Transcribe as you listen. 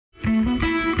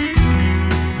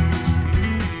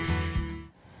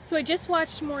So I just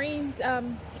watched Maureen's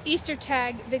Easter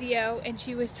tag video, and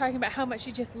she was talking about how much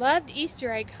she just loved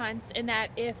Easter egg hunts, and that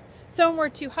if someone were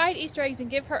to hide Easter eggs and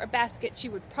give her a basket, she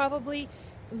would probably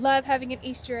love having an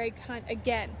Easter egg hunt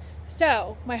again.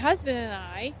 So my husband and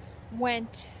I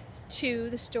went to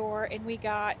the store and we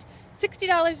got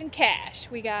 $60 in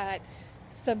cash. We got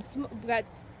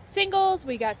singles,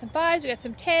 we got some fives, we got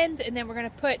some tens, and then we're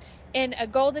gonna put in a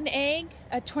golden egg,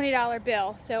 a $20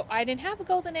 bill. So I didn't have a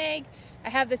golden egg. I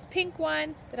have this pink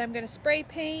one that I'm gonna spray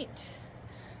paint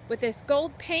with this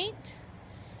gold paint,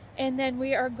 and then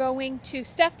we are going to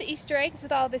stuff the Easter eggs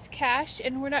with all this cash,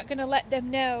 and we're not gonna let them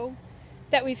know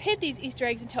that we've hid these Easter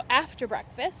eggs until after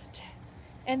breakfast.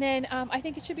 And then I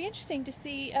think it should be interesting to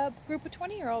see a group of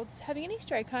 20-year-olds having an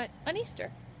Easter egg hunt on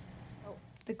Easter.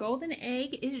 The golden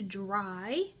egg is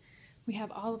dry. We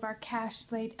have all of our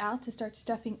cash laid out to start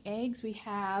stuffing eggs. We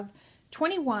have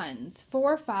 21s,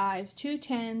 4 5s, 2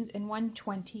 10s, and 1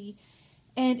 20.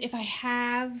 And if I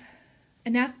have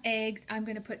enough eggs, I'm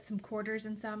going to put some quarters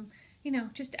in some, you know,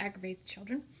 just to aggravate the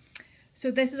children.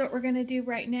 So this is what we're going to do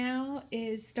right now,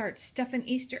 is start stuffing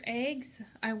Easter eggs.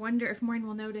 I wonder if Maureen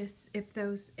will notice if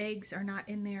those eggs are not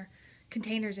in their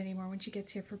containers anymore when she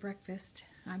gets here for breakfast.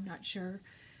 I'm not sure.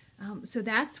 So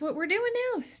that's what we're doing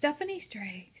now, stuffing Easter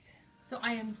eggs. So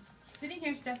I am sitting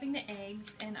here stuffing the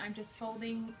eggs, and I'm just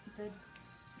folding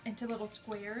into little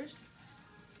squares,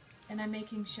 and I'm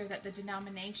making sure that the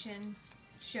denomination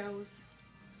shows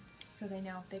so they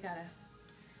know if they got a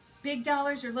big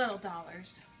dollars or little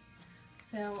dollars.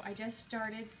 So I just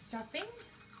started stuffing,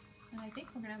 and I think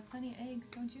we're gonna have plenty of eggs,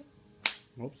 don't you?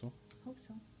 Hope so. Hope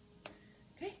so.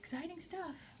 Okay, exciting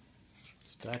stuff.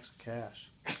 Stacks of cash.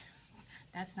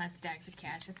 That's not stacks of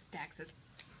cash, that's stacks of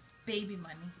baby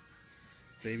money.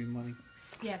 Baby money?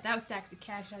 Yeah, if that was stacks of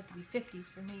cash, that'd be 50s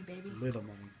for me, baby. Little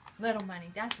money. Little money,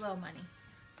 that's little money.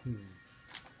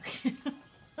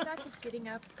 Practice getting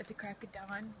up at the crack of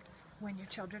dawn when your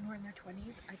children were in their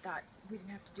 20s. I thought we didn't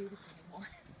have to do this anymore.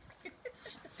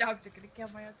 The dogs are gonna kill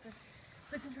my husband.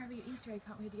 But since we're having an Easter egg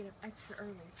hunt, we had to get up extra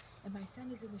early. And my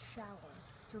son is in the shower,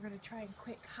 so we're gonna try and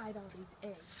quick hide all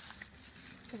these eggs.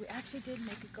 So we actually did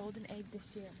make a golden egg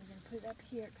this year. We're going to put it up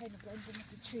here. It kind of blends in with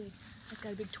the tree. It's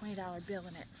got a big $20 bill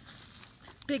in it.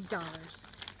 Big dollars.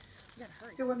 We gotta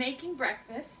hurry. So we're making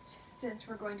breakfast since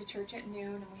we're going to church at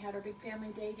noon, and we had our big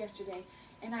family day yesterday.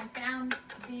 And I found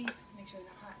these, make sure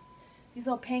they're not hot, these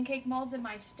little pancake molds in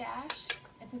my stash.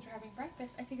 And since we're having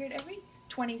breakfast, I figured every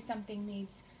 20-something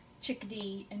needs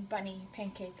chickadee and bunny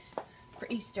pancakes for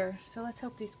Easter. So let's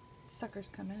hope these suckers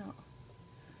come out.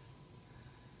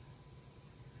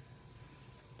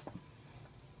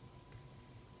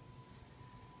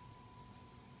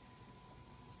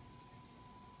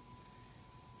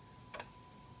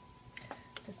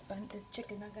 This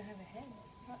chicken's not gonna have a head.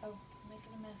 Uh-oh,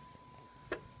 making a mess.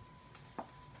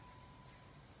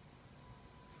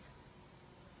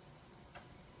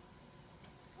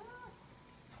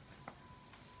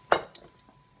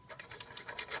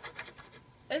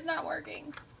 It's not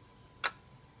working. Add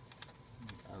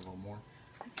a little more.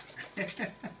 Always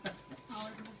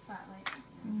in the spotlight.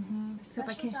 Mm-hmm. A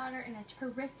special daughter and a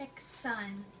terrific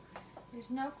son. There's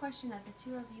no question that the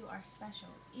two of you are special.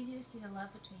 It's easy to see the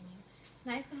love between you. It's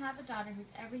nice to have a daughter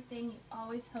who's everything you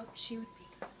always hoped she would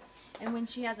be. And when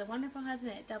she has a wonderful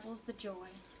husband, it doubles the joy.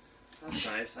 That's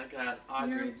nice. I got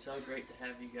Audrey. It's so great to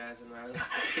have you guys in my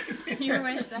life. You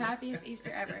wish the happiest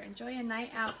Easter ever. Enjoy a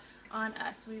night out on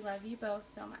us. We love you both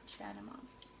so much, Dad and Mom.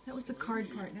 That was the card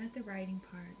part, not the writing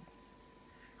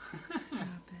part. Stop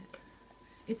it.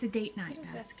 It's a date night What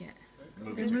is basket.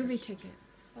 Movie The movie ticket.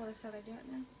 Oh, that's how they do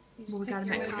it now? You just Well, we pick got 'em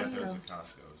your at We got movie. those Costco. at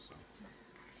Costco, so.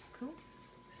 Cool.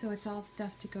 So it's all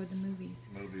stuff to go to the movies.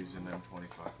 Movies and then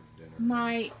 25 for dinner.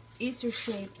 My Easter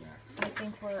shapes, I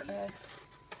think, were a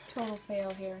total fail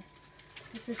here.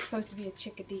 This is supposed to be a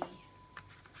chickadee.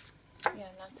 Yeah,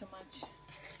 not so much.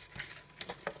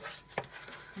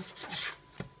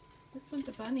 This one's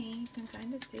a bunny. You can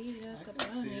kind of see that's a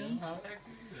bunny.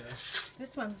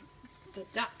 This one's the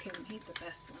duck, and he's the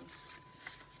best one.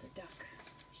 The duck.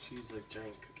 She's like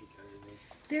giant cookie cutter.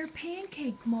 They're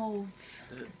pancake molds.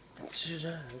 See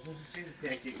the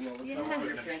pancake mold. Yes.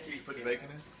 You put the bacon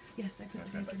in? Yes, I put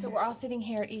the bacon. So in. we're all sitting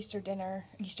here at Easter dinner,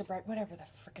 Easter bread, whatever the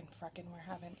frickin' we're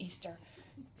having Easter.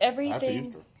 Happy Everything.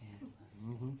 Easter.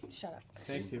 Shut up.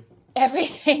 Thank you.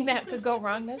 Everything that could go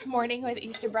wrong this morning with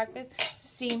Easter breakfast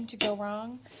seemed to go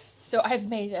wrong. So I've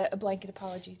made a blanket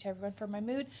apology to everyone for my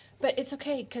mood, but it's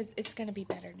okay because it's going to be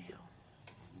better now.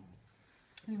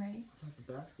 You ready?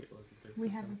 We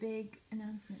have a big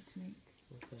announcement to make.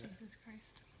 Jesus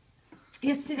Christ.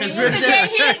 Yes, today His is the day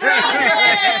his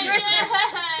birthday!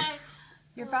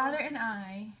 Your father and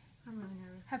I I'm really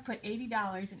nervous. have put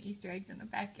 $80 in Easter eggs in the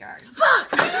backyard.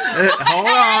 Hold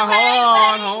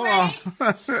on.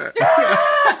 Is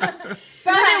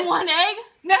it in one egg?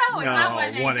 No, it's not No,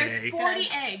 one egg. one There's egg. 40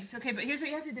 eggs. Okay, but here's what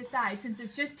you have to decide. Since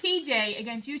it's just TJ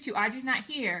against you two, Audrey's not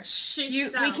here. We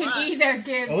can either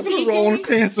give Oh, look at her rolling her TJ.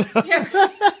 pants up. Yeah.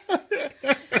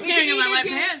 I'm getting my wet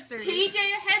give pants dirty. TJ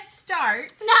a head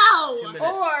start, No! 2 minutes.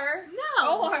 or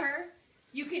No!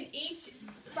 you can each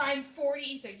find 40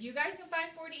 Easter eggs. You guys can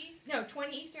find 20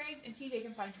 Easter eggs, and TJ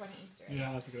can find 20 Easter eggs.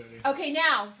 Yeah, that's a good idea. Okay,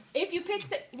 now if you pick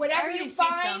whatever already you see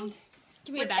find,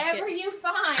 Give me a whatever basket. you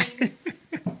find,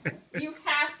 you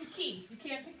have to keep. You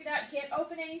can't pick it out. You can't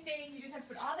open anything. You just have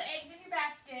to put all the eggs in your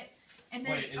basket, and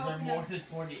then Wait, is there open more them. than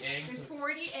 40 eggs? There's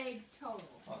 40 eggs total.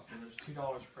 Oh, so there's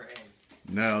 $2 per egg.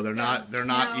 No, they're not. They're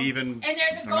not No. even. And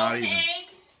there's a They're not golden even. egg.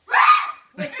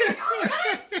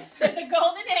 There's a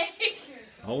golden egg.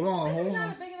 Hold on. Hold Not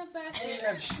on. a big enough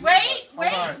basket. Wait, Hold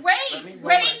on. Let me roll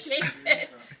my David.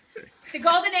 The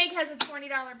golden egg has a $20 bill in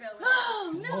it.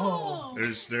 Oh, no!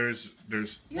 There's.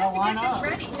 You have to why get not?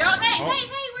 this ready. No, hey, Oh. where are you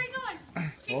going?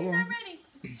 Teacher's Hold not on. ready.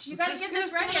 You gotta Just get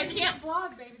this gonna ready. I stand. can't vlog,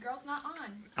 baby girl. It's not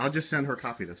on. I'll just send her a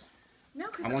copy of this. No,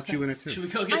 because I want you in it Should too. we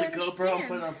go get I the GoPro and understand.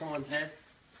 put it on someone's head?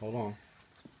 Hold on.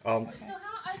 So how,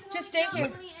 I can Just only stay count here.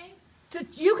 how many eggs?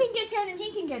 you can get 10 and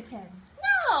he can get 10.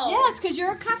 No! Yes, because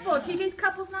you're a couple. TJ's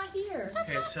couple's not here. That's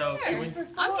Okay, not so fair. can It's we- for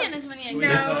I'm getting as many eggs No,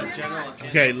 as Just I you're can. not. general.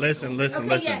 Okay, listen.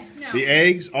 Okay, yes, no. The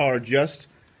eggs are just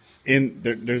in.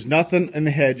 There's nothing in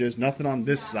the hedges. Nothing on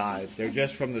this side. They're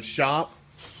just from the shop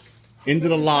into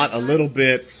the lot a little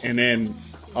bit, and then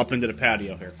up into the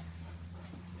patio here.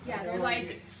 Yeah, they're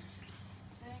like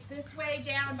this way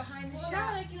down behind the Well, now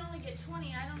shop. I can only get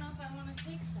 20. I don't know if I want to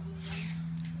take some of them.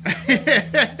 And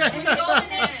the golden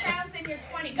egg counts in your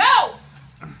 20. Go!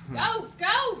 Go,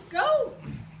 go, go!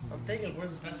 I'm thinking, where's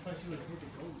the best place you would put the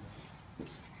gold?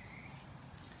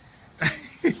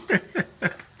 Just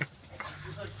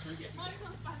like forget. I'm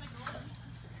gonna find the golden.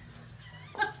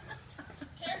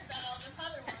 Cares about all them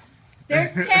other ones.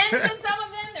 There's 10s in some of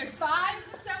them. There's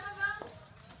 5s in some of them.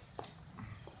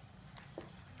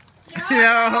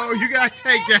 Yo, you gotta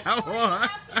take that You one.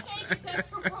 have to take it. That's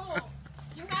the rule.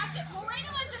 You have to. Well, wait,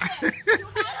 Elizabeth. You have to take it.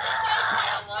 I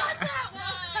don't want that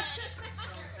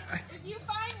one. If you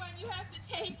find one, you have to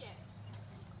take it.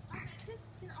 Okay, just,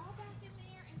 they're all back in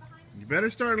there and behind You better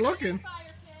start the looking.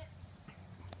 fire pit.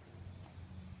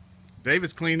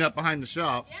 David's cleaned up behind the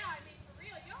shop. Yeah, I mean, for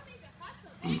real. You don't need to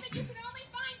hustle. David, you can only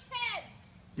find 10.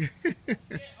 And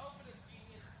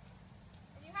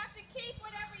you have to keep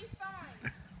whatever you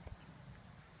find.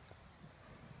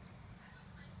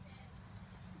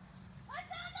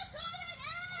 What's on the golden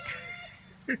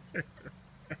egg?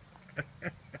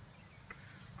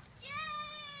 Yay!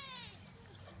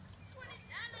 Put it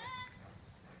down there.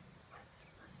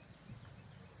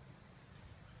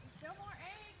 No more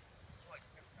eggs.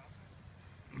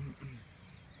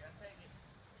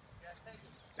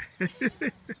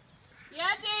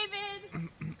 Yeah, David. I'm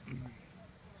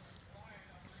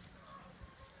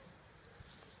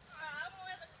gonna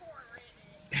let the quarter in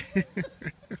it.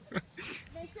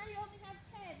 Make sure you only have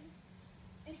 10,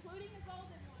 including the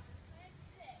golden one. That's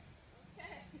it.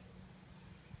 Okay.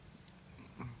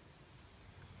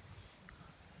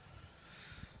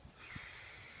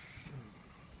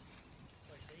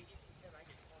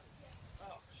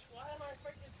 Oh, why am I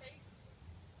freaking facing?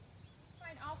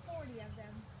 Find all 40 of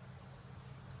them.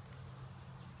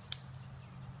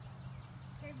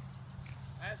 Okay,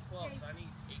 I have 12, so I need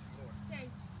 8 more.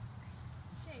 Dave.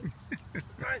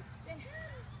 Right.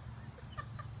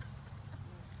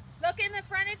 Look in the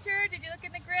furniture. Did you look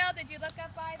in the grill? Did you look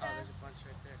up by Oh, the... there's a bunch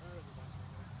right there.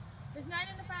 There's 9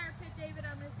 in the fire pit, David.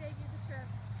 I'm going to save you the trip.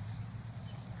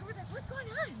 What's going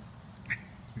on?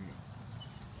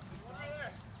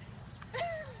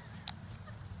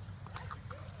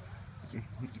 Look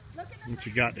in the What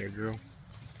you got there, girl?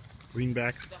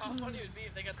 Greenbacks. So how funny it would be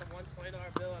if they got the $1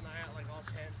 bill and I got like all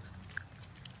 10.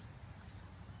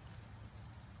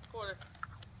 Quarter.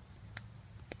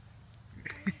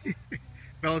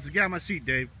 Fellas, get out of my seat,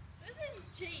 Dave. This is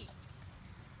cheap.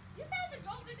 You found the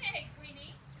golden egg,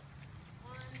 Queenie.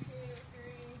 1, 2, 3,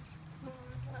 4,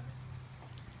 5.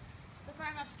 So far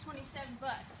I'm up to 27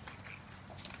 bucks.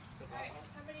 Alright,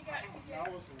 how many you got, TJ?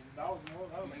 That was more.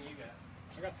 That How was. many you got?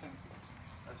 I got 10.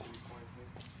 That should be 23.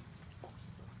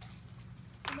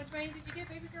 How much money did you get,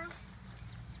 baby girl?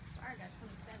 I got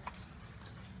 27.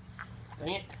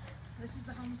 Dang it. This is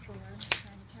the homeschooler. I'm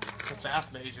trying to count It's it. a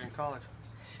math major in college.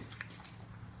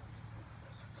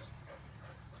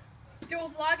 Dual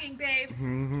vlogging, babe.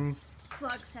 Mm-hmm.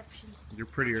 Vlogception. You're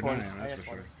prettier than I 20. am, I that's got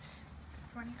for sure. 20.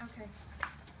 20? Okay.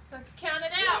 So let's count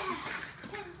it out.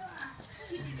 $10.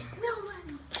 You did get no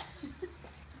money.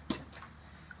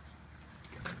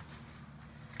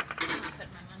 Put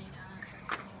my money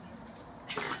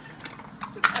down.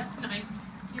 That's nice.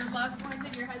 Your loved ones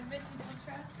and your husband you don't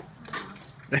trust?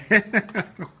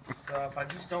 So if I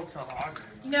just don't tell Audrey.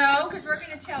 No, because we're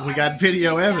going to tell We our got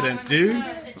video kids evidence, that dude. one.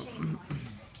 Instead of the chain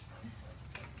ones.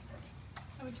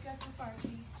 Oh, what you got so far, T?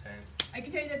 10. I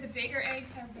can tell you that the bigger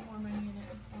eggs have more money in it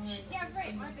as far as. Yeah,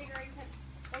 right. My bigger eggs had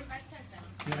 45 cents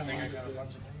in them. I think I got a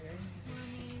bunch of big eggs.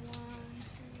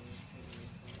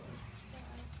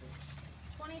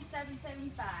 27.75. To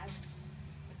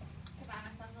buy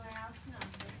myself another Alex and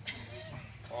Office.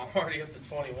 Well, I'm already up to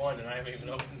 21 and I haven't even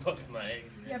opened most of my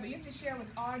eggs Yeah, yet. but you have to share with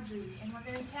Audrey, and we're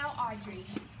going to tell Audrey.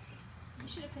 You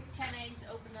should have picked 10 eggs,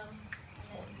 opened them,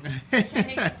 and then 10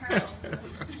 eggs for her.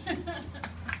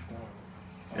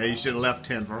 Yeah, you should have left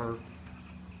 10 for her.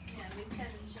 Yeah, leave 10 and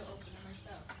she'll open them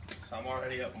herself. So I'm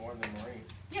already up more than Maureen.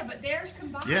 Yeah, but they're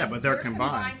combined. Yeah, but they're You're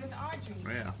combined. with Audrey.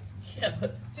 Yeah. Yeah,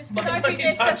 but Just my because you money's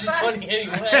missed not the just bus. money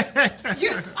anyway.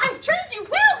 I've treated you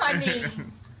well, honey.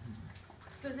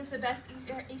 So is this the best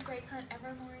Easter egg hunt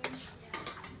ever, Maureen?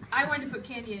 Yes. I wanted to put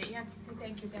candy in it. You have to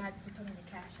thank your dad for putting the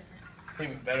cash in it.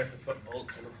 Even better if we put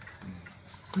bolts in them.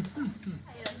 I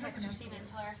had a text receipt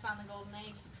until I found the golden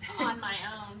egg on my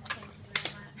own. Thank you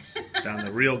very much. Down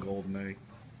the real golden egg.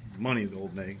 Money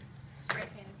golden egg. Spray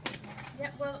painted paper.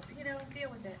 Yeah, well, you know, deal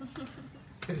with it.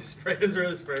 Is it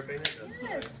really spray painted?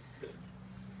 Yes.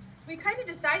 We kind of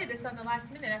decided this on the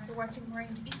last minute after watching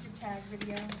Maureen's Easter tag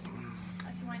video.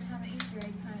 She wanted to have an Easter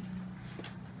egg hunt.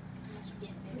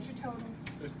 What's your total?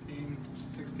 15,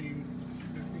 16,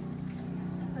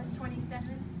 15. Plus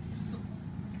 27.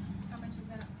 How much is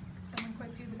that? Someone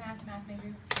quick do the math,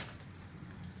 major.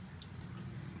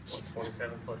 What,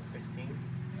 27 plus 16?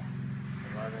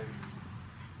 Yeah. 11.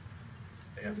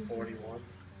 I got 41. No.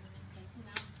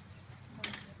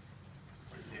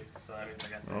 42. So that means I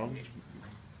got Oh. 38.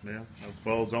 Yeah.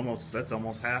 Well, it's almost, that's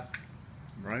almost half,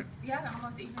 right? Yeah, they're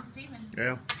almost even Steven.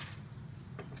 Yeah.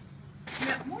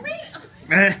 No, Maureen!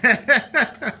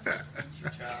 It's your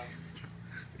child.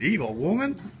 Evil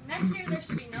woman. Next year there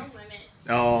should be no limit.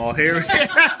 Oh, here.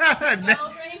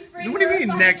 Free What do you mean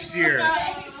for next year?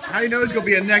 How do you know it's going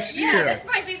to be a next Yeah, year? this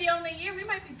might be the only year. We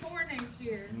might be poor next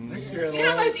year. Next year, You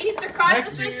know how much Easter cost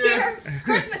us Next this year. year?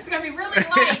 Christmas is going to be really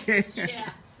light. Yeah.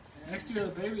 next year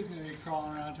the baby's gonna be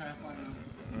crawling around trying to find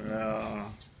a.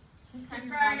 It's time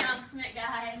for our announcement,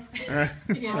 guys.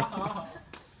 Yeah.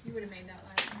 You would have made that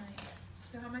last night.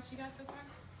 So how much you got so far?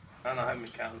 I don't know, I haven't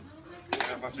been counting. Oh my I got a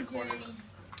goodness, bunch of TJ. quarters.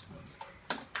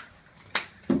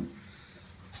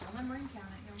 I'll let Maureen count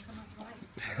it. You'll come up right.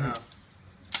 I know.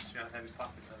 She got heavy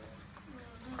pockets on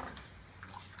it.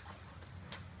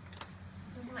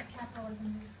 So like capitalism,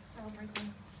 just celebrate the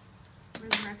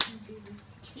resurrection of Jesus.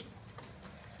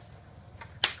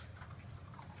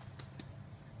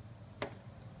 I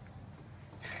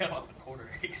got all the quarter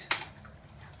eggs.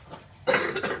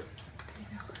 If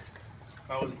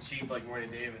I wasn't cheap like Maureen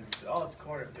and David, oh, it's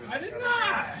quarter. Dude, I did gotta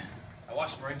not. do it. I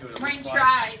watched Maureen do it. at Maureen least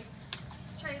tried.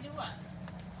 Try to do what?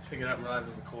 Pick it up and realize it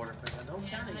was a quarter. I don't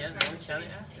count it yet. I want to count it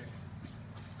after.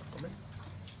 Woman.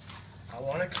 I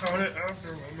want to count it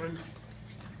after, woman.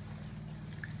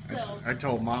 So, I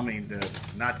told mommy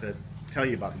not to tell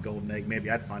you about the golden egg.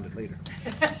 Maybe I'd find it later.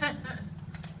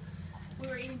 we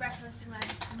were eating breakfast and my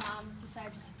mom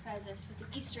decided to surprise us with an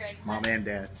Easter egg Mom hunt. and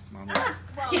dad. Mom and Ah,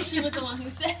 well, she was the one who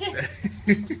said it.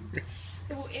 dad.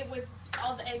 It was,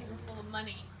 all the eggs were full of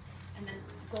money, and then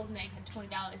the golden egg had $20 in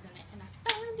it, and I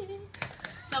found it.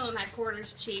 Some of them had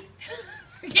quarters cheap.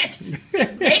 Get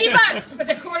 $80 for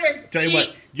the quarters. Tell you cheap.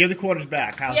 what, give the quarters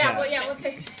back. How's Yeah, that? well, yeah, we'll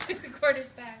take the quarters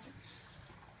back.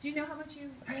 Do you know how much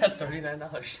you I made? got $39.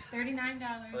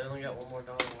 $39. So I only got one more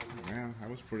dollar. Yeah, that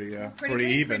was pretty Pretty pretty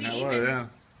good, even. pretty That was, even. yeah.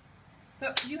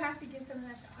 But you have to give some of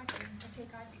that to Audrey. We'll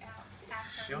take Audrey out. Half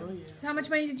her. Sure, yeah. So how much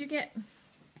money did you get?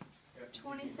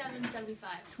 $27.75.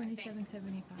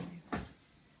 27.75.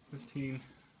 15.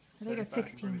 I think it's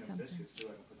 16 75.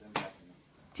 something.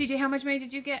 TJ, how much money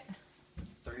did you get?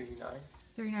 39.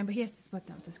 39, but he has to split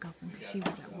that with his girlfriend because she was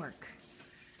at work.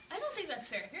 I don't think that's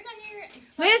fair. If you're not here,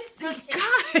 Liz,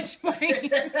 gosh,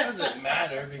 Maureen. It doesn't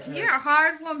matter because You're a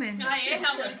hard woman. I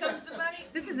am when it comes to money.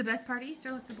 This is the best part of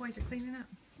Easter. Look, the boys are cleaning up.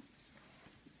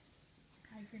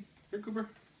 I agree. Here, Cooper.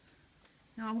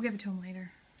 No, we'll give it to them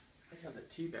later. I think the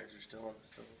tea bags are still on the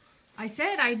stove. I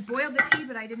said I boiled the tea,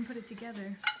 but I didn't put it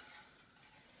together.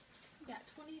 Got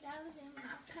 $20 in my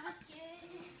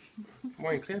pocket.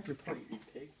 Maureen, clean up your plate, you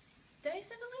pig. They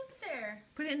said to leave it there.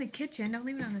 Put it in the kitchen. Don't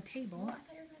leave it on the table. Well, I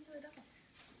thought you were going to do it up.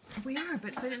 We are,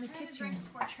 but put it in the kitchen.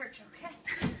 Before church, okay?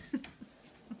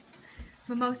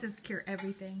 Mimosas cure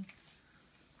everything.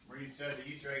 Where you said the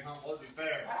Easter egg hunt wasn't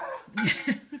fair.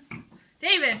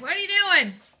 David, what are you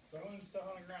doing? Throwing stuff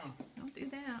on the ground. Don't do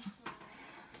that.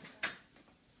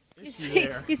 Issue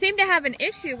You seem to have an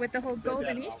issue with the whole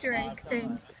golden Easter egg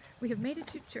thing. We have made it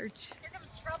to church. Here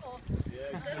comes trouble.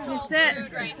 This whole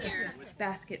food right here.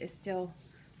 Basket is still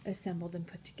assembled and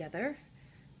put together.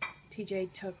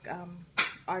 TJ took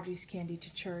Audrey's candy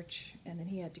to church, and then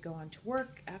he had to go on to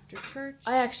work after church.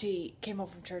 I actually came home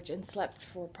from church and slept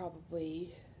for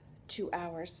probably 2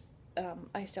 hours.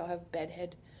 I still have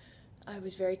bedhead. I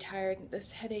was very tired.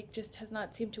 This headache just has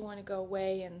not seemed to want to go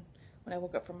away, and when I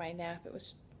woke up from my nap, it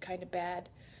was kind of bad.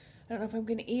 I don't know if I'm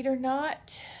going to eat or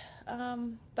not,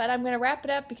 but I'm going to wrap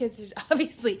it up because there's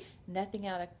obviously nothing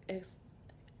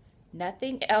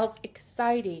else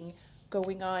exciting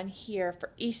going on here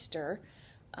for Easter.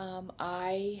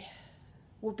 I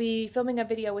will be filming a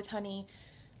video with Honey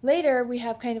later. We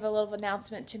have kind of a little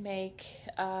announcement to make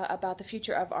about the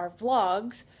future of our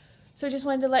vlogs. So I just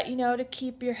wanted to let you know to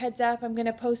keep your heads up. I'm going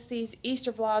to post these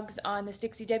Easter vlogs on the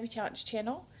Stixie Debutantes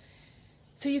channel,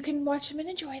 so you can watch them and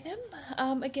enjoy them.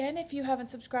 Again, if you haven't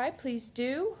subscribed, please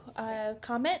do.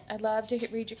 Comment. I love to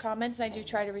read your comments, and I do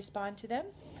try to respond to them.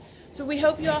 So we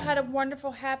hope you all had a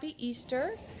wonderful, happy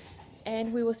Easter,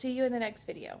 and we will see you in the next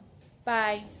video.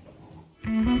 Bye.